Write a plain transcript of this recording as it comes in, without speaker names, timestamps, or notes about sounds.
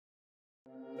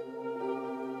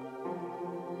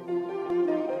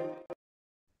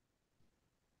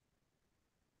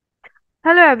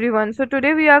Hello everyone. So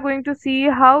today we are going to see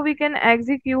how we can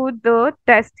execute the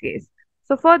test case.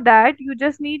 So for that you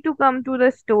just need to come to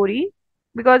the story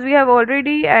because we have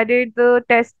already added the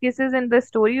test cases in the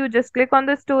story. You just click on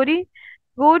the story,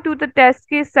 go to the test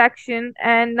case section,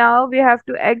 and now we have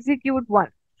to execute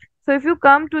one. So if you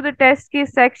come to the test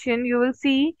case section, you will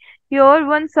see here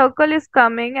one circle is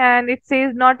coming and it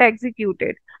says not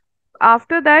executed.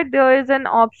 After that there is an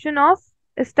option of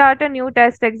start a new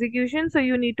test execution, so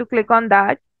you need to click on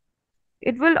that.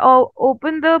 It will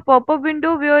open the pop-up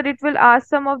window where it will ask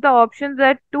some of the options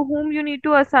that to whom you need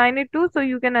to assign it to. So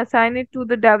you can assign it to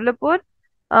the developer,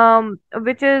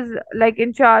 which is like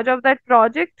in charge of that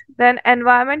project. Then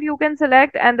environment you can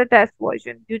select and the test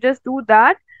version. You just do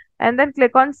that and then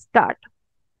click on start.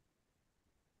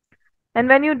 And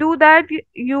when you do that,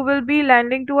 you will be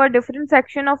landing to a different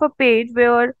section of a page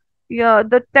where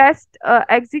the test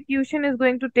execution is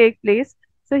going to take place.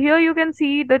 So here you can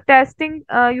see the testing.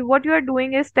 What you are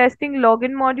doing is testing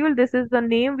login module. This is the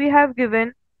name we have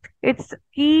given. Its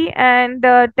key and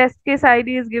test case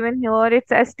ID is given here.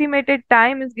 Its estimated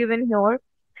time is given here.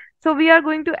 So we are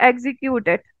going to execute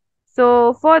it.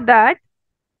 So for that,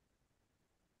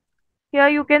 here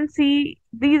you can see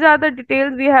these are the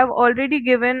details we have already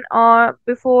given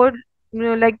before,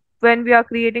 like when we are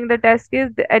creating the test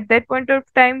case. At that point of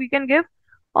time we can give,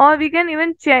 or we can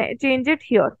even change it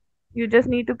here. You just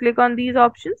need to click on these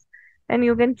options and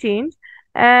you can change.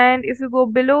 And if you go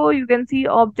below, you can see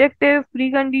objective,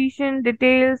 precondition,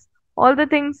 details, all the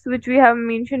things which we have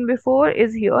mentioned before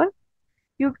is here.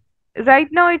 You Right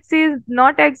now it says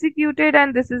not executed,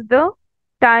 and this is the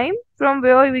time from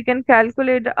where we can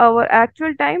calculate our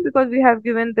actual time because we have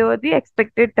given the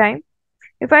expected time.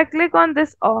 If I click on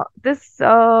this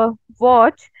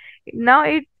watch, now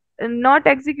it not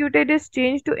executed is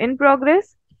changed to in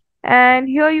progress, and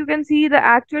here you can see the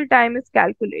actual time is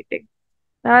calculating.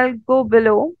 Now I'll go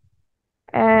below,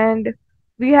 and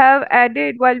we have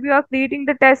added, while we are creating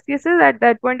the test cases, at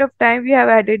that point of time we have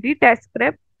added the test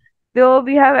script. Though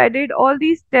we have added all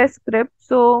these test scripts,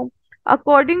 so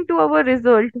according to our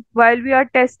result, while we are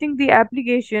testing the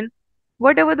application,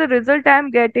 whatever the result I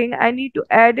am getting, I need to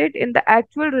add it in the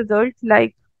actual result.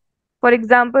 Like for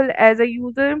example, as a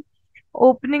user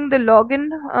opening the login,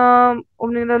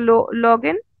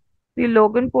 the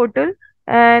login portal,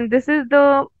 and this is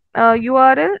the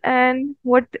URL, and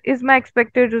what is my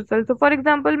expected result. So for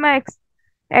example, my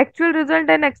actual result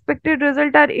and expected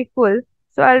result are equal.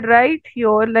 So I'll write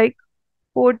here like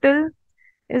portal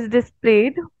is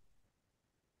displayed,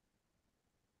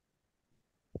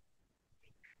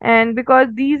 and because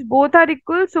these both are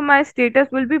equal, so my status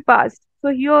will be passed. So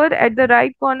here at the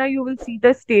right corner you will see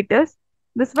the status.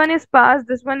 This one is passed,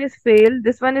 this one is failed,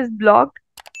 this one is blocked.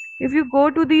 If you go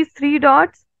to these three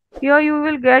dots, here you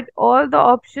will get all the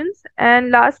options,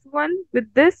 and last one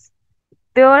with this,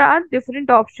 there are different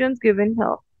options given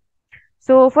here.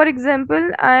 So for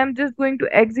example, I am just going to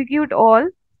execute all.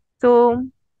 So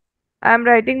I am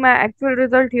writing my actual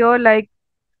result here, like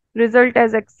result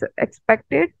as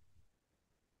expected.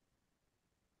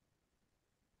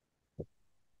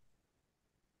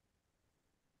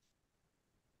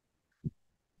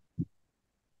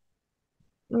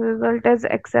 Result as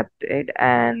accepted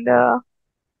and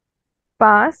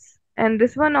pass. And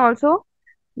this one also,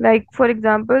 like for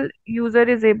example, user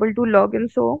is able to log in.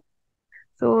 So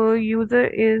user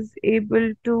is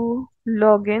able to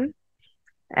log in.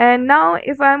 And now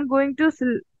if I'm going to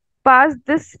pass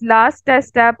this last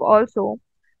test tab also,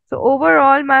 so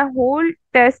overall my whole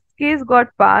test case got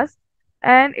passed,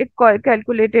 and it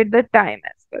calculated the time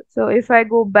as well. So if I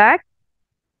go back,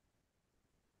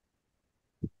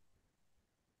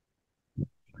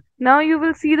 now you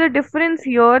will see the difference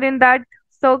here in that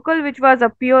circle which was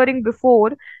appearing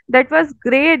before, that was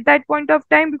gray at that point of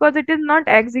time because it is not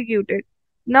executed.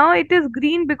 Now it is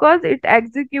green because it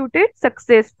executed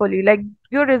successfully, like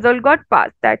your result got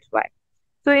passed, that's why.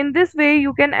 So in this way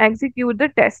you can execute the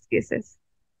test cases.